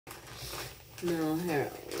Now here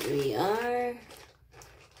we are.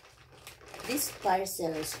 This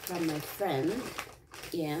parcel is from my friend.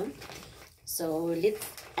 Yeah. So let's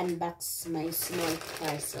unbox my small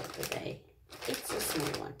parcel today. It's a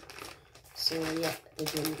small one. So yeah, the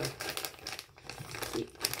jungle.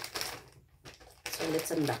 So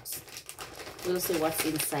let's unbox. We'll see what's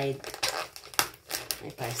inside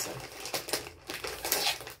my parcel.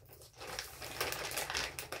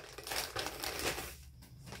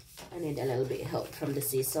 I need a little bit help from the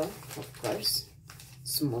scissor, of course.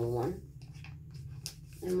 Small one.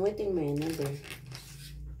 I'm waiting my another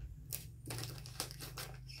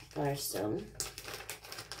parcel.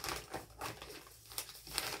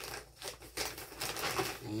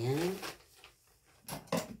 Ayan.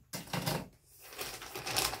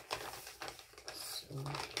 So,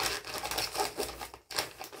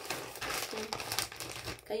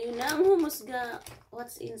 kayo na ang humusga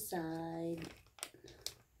what's inside.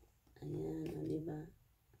 Ayan, o diba?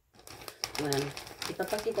 Well,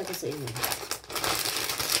 ipapakita ko sa inyo.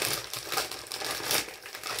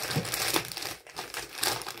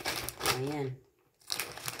 Ayan.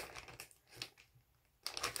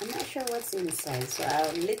 I'm not sure what's inside, so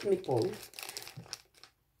let me pull.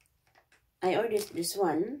 I ordered this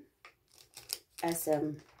one as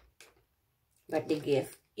a birthday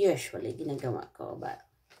gift. Usually, ginagawa ko, but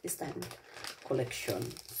this time, collection.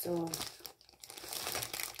 So,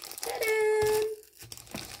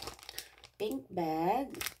 pink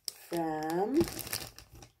bag from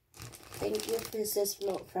thank you Princess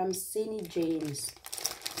Flo from Cindy James.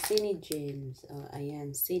 Oh,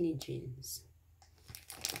 ayan, Cindy James.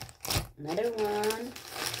 Another one.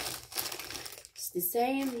 It's the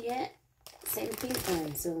same, yeah, same pink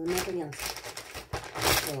one, so nothing else.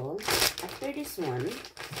 So after this one,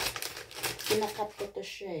 kinakat ko to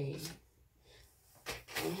siya eh.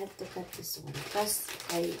 I have to cut this one because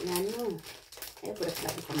ay ay, pura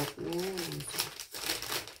lang kamat niya.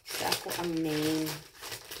 So, ako ang name.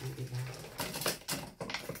 Diba?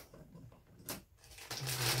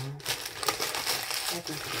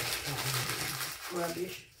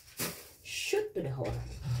 Rubbish. Shoot to the hole.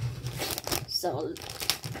 So,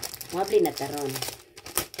 mabli na taron.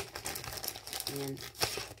 Ayan.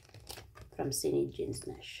 From Cindy Jeans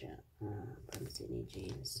na siya. From Cindy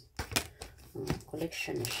Jeans.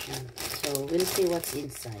 Collection na siya. So, we'll see what's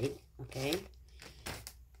inside. Okay?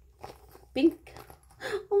 Pink.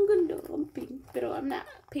 Ang ganda ang pink. Pero I'm not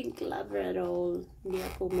pink lover at all. Hindi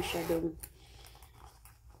ako masyadong.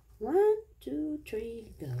 1, 2, 3,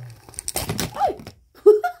 go. Ay!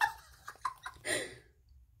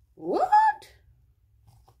 What?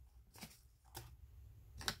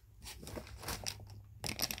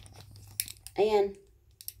 Ayan.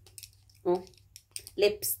 Oh.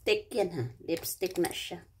 Lipstick yan ha. Lipstick na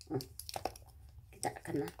siya. Oh. Kita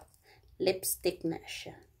ka na. Lipstick na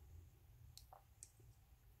siya.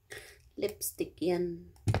 Lipstick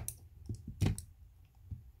yan.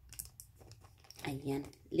 Ayan.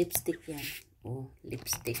 Lipstick yan. Oh,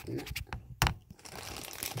 lipstick na.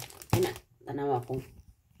 Ayan na. Tanawa kong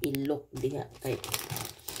ilok diha. Kay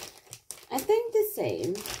I think the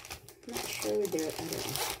same. Not sure there are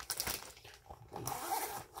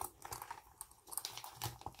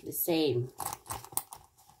the same.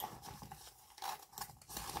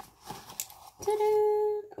 Ta-da!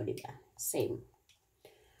 Oh, diba? Same.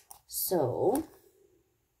 So,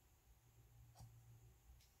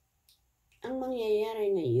 ang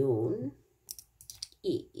mangyayari ngayon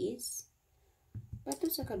is,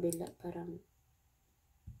 pato sa kabila parang,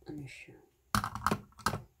 ano siya,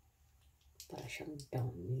 para siyang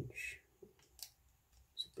damage.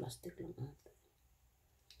 So, plastic lang ata.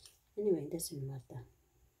 Anyway, doesn't matter.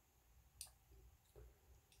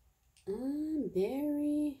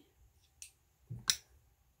 Berry.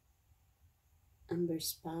 Amber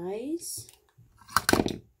spice.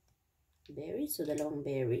 Berry. So, dalawang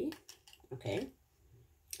berry. Okay.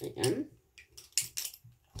 Ayan.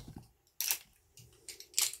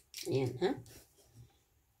 Ayan, ha?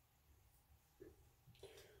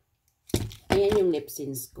 Ayan yung lip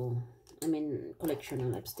sints ko. I mean, collection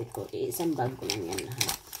ng lipstick ko. Isang bag ko lang yan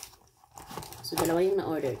lahat. So, dalawa yung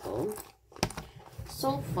na-order ko.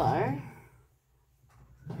 So far,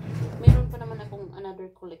 meron pa naman akong another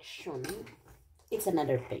collection. It's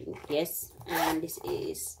another pink, yes. And this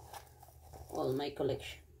is all my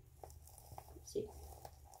collection. See?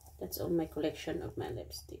 That's all my collection of my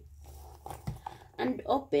lipstick. And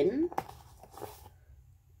open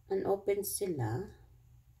sila.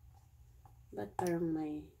 But parang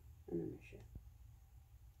may, ano na siya?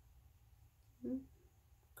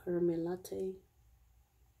 Caramel latte.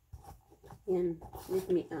 Yan. Let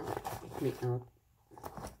me out.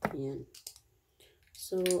 Yan.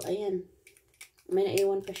 So, ayan. May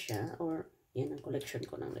naiwan pa siya. Or, yan ang collection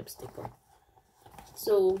ko ng lipstick ko.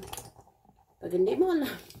 So, pag hindi mo alam,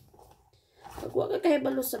 pag wag ka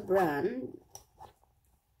kahibalo sa brand,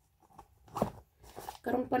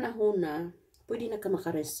 karong panahon na, pwede na ka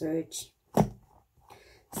maka-research.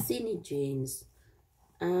 Cine James.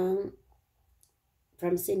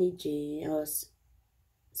 From Cine James,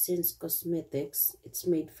 since cosmetics, it's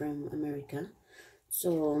made from America.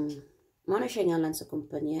 So, muna siya ngalan sa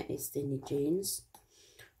kumpanya is Cine James.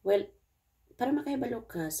 Well, para makahibalo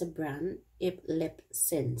ka sa brand, if Lip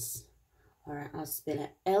Sense. Or I'll spell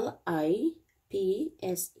it Lipsense.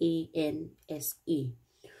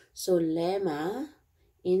 So, Lema,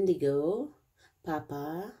 Indigo,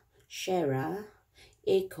 Papa, Shera,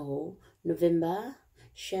 Echo, November,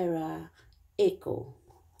 Shera, Echo.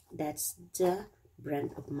 That's the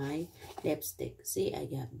brand of my lipstick. See, I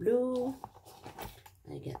got blue,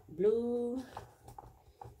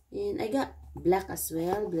 and I got black as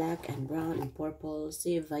well, black and brown and purple.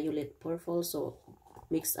 See, violet purple, so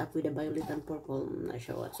mixed up with the violet and purple. I'm not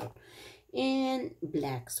sure what's up. And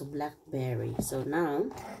black, so blackberry. So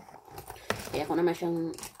now, kaya ako naman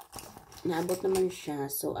siyang naabot naman siya,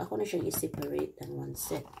 so ako na siyang i-separate ang one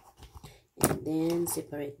set, and then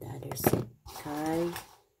separate the other set. Kay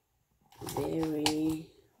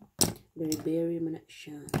berry man na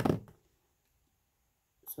siya.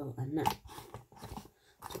 So ana,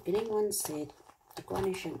 so kining one set ako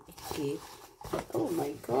na siyang i-keep. Oh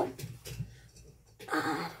my god,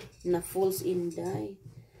 na falls in dye.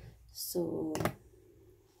 So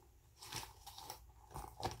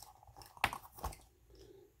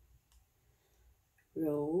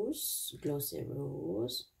rose, glossy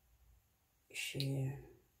rose, share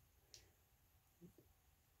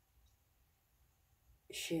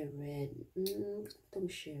red. Itong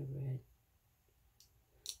share red.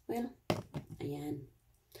 Well, ayan.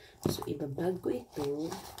 So, ibabag ko ito.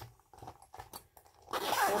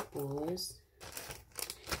 Tapos,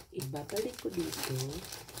 ibabalik ko dito.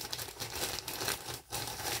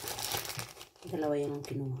 Dalawa yan ang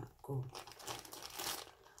kinuha ko.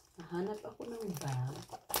 Hanap ako ng bag.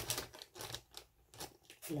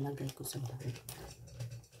 Ilalagay ko sa bag.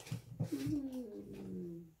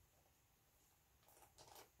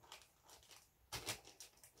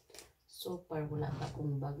 So far, wala pa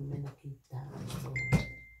akong bag na nakita. So,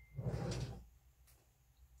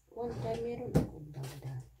 one time, meron akong bag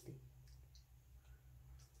dati.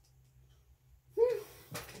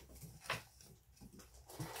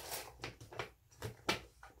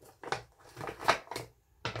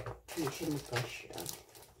 Hindi siya magkasya.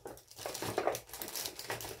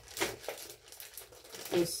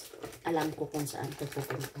 Is, alam ko kung saan ito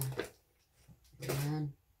pupunta.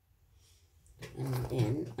 Ayan. And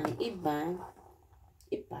then, ang iba,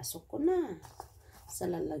 ipasok ko na sa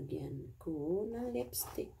lalagyan ko ng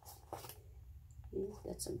lipstick.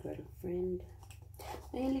 That's a girlfriend.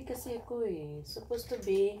 Mahilig kasi ako eh. Supposed to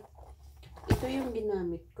be, ito yung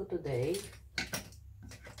ginamit ko today.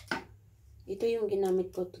 Ito yung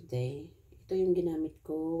ginamit ko today. Ito yung ginamit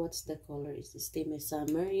ko. What's the color? Is this Stay My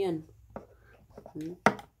Summer? Yan.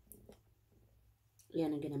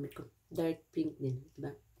 Yan ang ginamit ko. Dark pink din.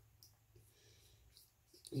 Diba?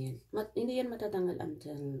 Ayan. Hindi yan matatanggal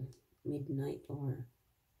until midnight or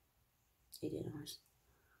 18 hours.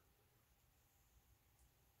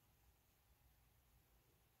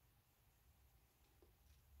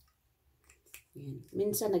 Ayan.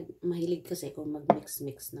 Minsan mahilig kasi ako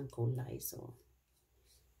mag-mix-mix ng kulay. So,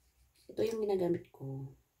 ito yung ginagamit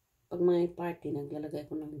ko. Pag may party, naglalagay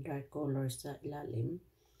ko ng dark color sa ilalim.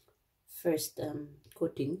 First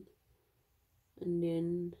coating. And then,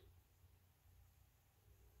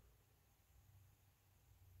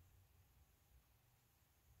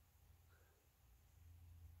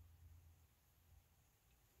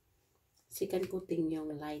 second coating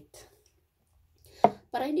yung light.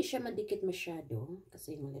 Para hindi siya madikit masyado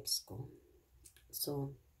kasi yung lips ko.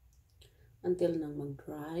 So, until nang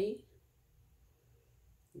mag-dry,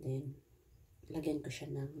 then, lagyan ko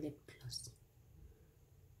siya ng lip gloss.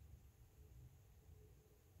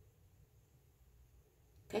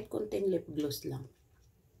 Kahit konting lip gloss lang.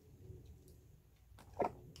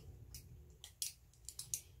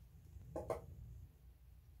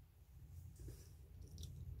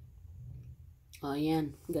 Oh,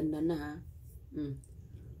 ayan. Ganda na ha.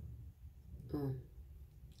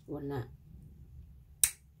 Wala.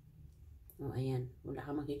 Oh, ayan. Wala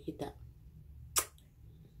ka makikita.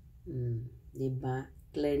 Diba?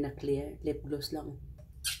 Clear na clear. Lip gloss lang.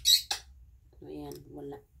 Oh, ayan.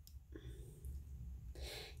 Wala.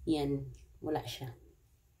 Yan. Wala siya.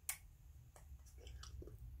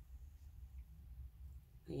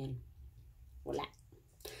 Ayan. Wala.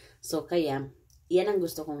 So, kaya, yan ang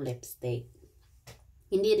gusto kong lipstick.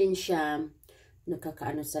 Hindi rin siya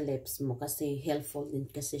nakakaano sa lips mo kasi helpful din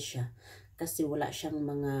kasi siya. Kasi wala siyang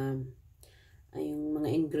yung mga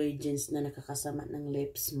ingredients na nakakasama ng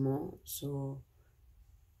lips mo. So,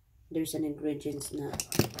 there's an ingredients na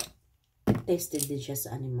tested din siya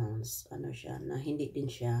sa animals. Ano siya, na hindi din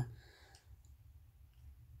siya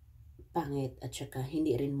pangit at saka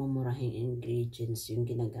hindi rin mumurahing ingredients yung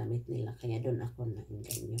ginagamit nila. Kaya doon ako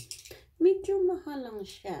na-inganyo. Medyo mahal lang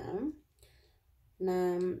siya.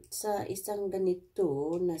 Na sa isang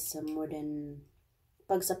ganito, nasa more than,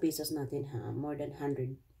 pag sa pesos natin ha, more than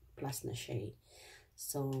 100 plus na siya.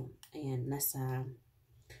 So, ayan, nasa,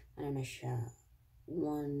 ano na siya,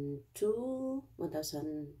 1,000,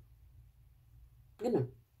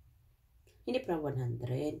 ganun. Hindi pa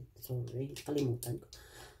 100. Sorry, kalimutan ko.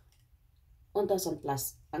 1,000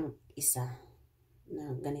 plus ang isa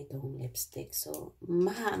na ganitong lipstick. So,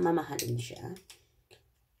 mamahalin siya.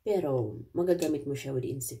 Pero, magagamit mo siya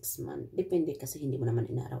within 6 months. Depende kasi hindi mo naman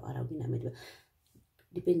inaaraw-araw ginamit.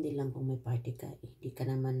 Depende lang kung may party ka. Hindi ka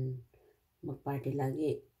naman mag-party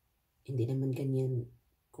lagi. Hindi naman ganyan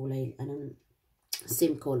kulay,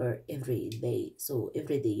 same color every day. So,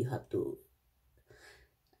 every day you have to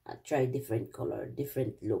try different color,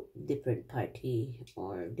 different look, different party,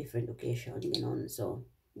 or different occasion, gano'n. So,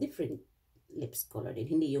 different lips color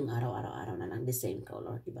din. Hindi yung araw-araw na lang the same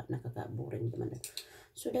color. Diba? Nakaka-boring naman.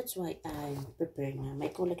 So, that's why I prepare na.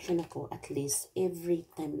 May collection ako at least every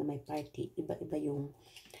time na may party. Iba-iba yung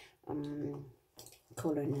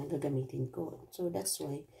color na gagamitin ko. So, that's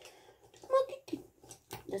why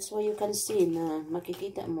you can see na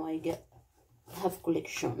makikita mo I have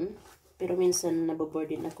collection. Pero minsan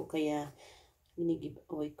nababore din ako kaya ginigive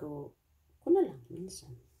away ko na lang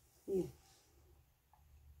minsan. Yeah.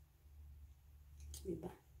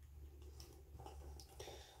 Diba?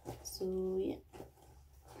 So, yeah.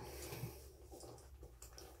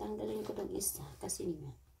 Tanggalin ko ng isa kasi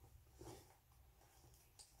nga.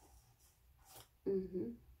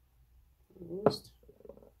 Rose.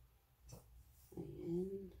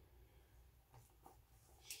 Ayan.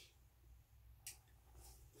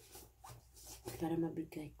 Para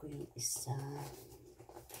mabigay ko yung isa.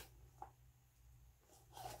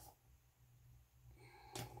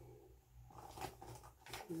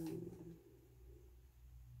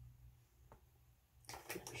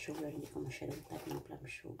 Plum sugar, hindi ko masyadong type ng plum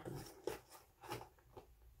sugar.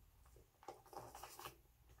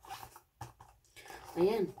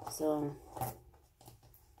 Ayan, so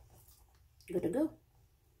good to go.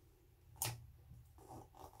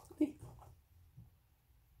 Okay.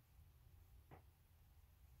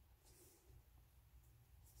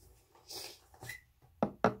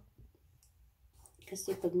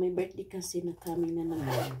 Kasi pag may birthday kasi na kami na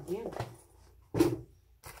naman, ayan.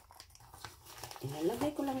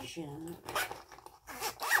 Ilalagay ko lang siya.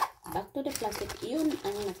 Back to the plastic. Yun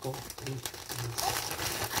ang nako.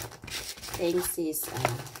 Thanks sis.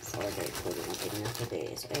 Order ko natin na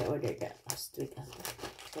today. So, I ordered that last week.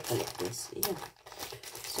 So, collect this. Yeah.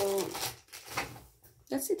 So,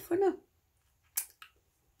 that's it for now.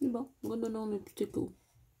 Diba? Ganda na ang lipstick ko.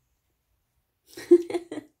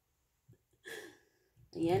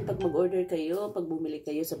 Ayan, pag mag-order kayo, pag bumili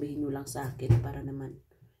kayo, sabihin nyo lang sa akin para naman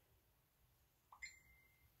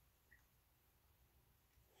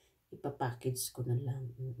ipapackage ko na lang.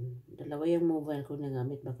 Dalawa yung mobile ko na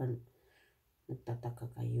gamit, baka nagtataka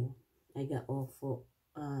kayo. I got Oppo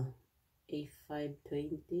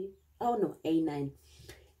A520. Oh no, A9.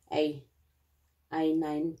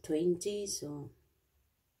 i920. So,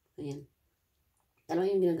 ayan. Dalawa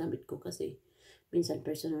yung ginagamit ko kasi minsan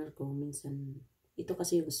personal ko, minsan ito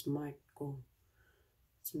kasi yung smart ko.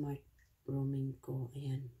 Smart roaming ko.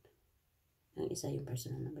 Ayan. Ang isa yung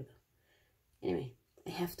personal number ko. Anyway, I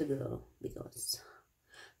have to go because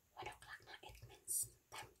 1 o'clock na. It means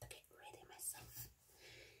time to get ready myself.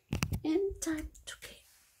 And time to get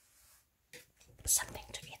something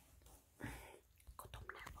to eat. Gutom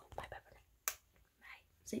na ako. Bye. Bye.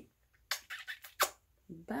 See?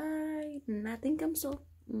 Bye. Nothing comes up.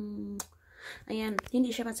 Ayan. Hindi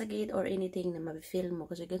siya masakit or anything na mabifeel mo.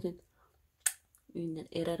 Kasi ganun.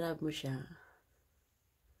 Irarab mo siya.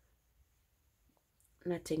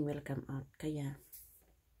 Nothing will come out. Kaya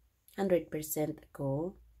 100%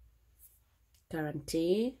 ako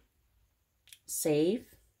guarantee, safe,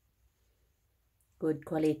 good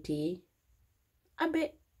quality, a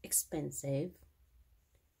bit expensive.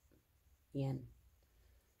 Yan.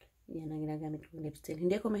 Yan ang ginagamit kong lipstick.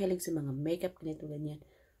 Hindi ako mahilig sa mga makeup, ganito, ganyan.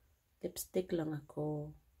 Lipstick lang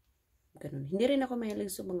ako. Ganun. Hindi rin ako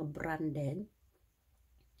mahilig sa mga branded.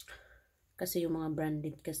 Kasi yung mga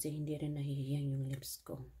branded kasi hindi rin nahihiyang yung lips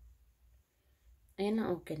ko. Ayan na,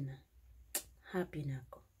 okay na. Happy na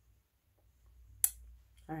ako.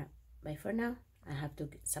 Alright, bye for now. I have to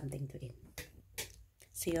get something to eat.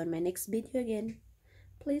 See you on my next video again.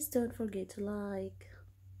 Please don't forget to like.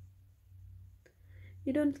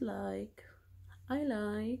 You don't like. I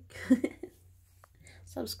like.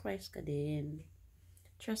 Subscribe ka din.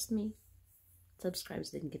 Trust me. Subscribe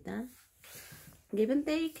din kita. Give and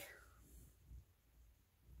take.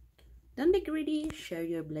 Don't be greedy. Share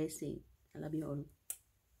your blessing. I love you all.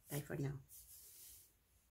 Bye for now.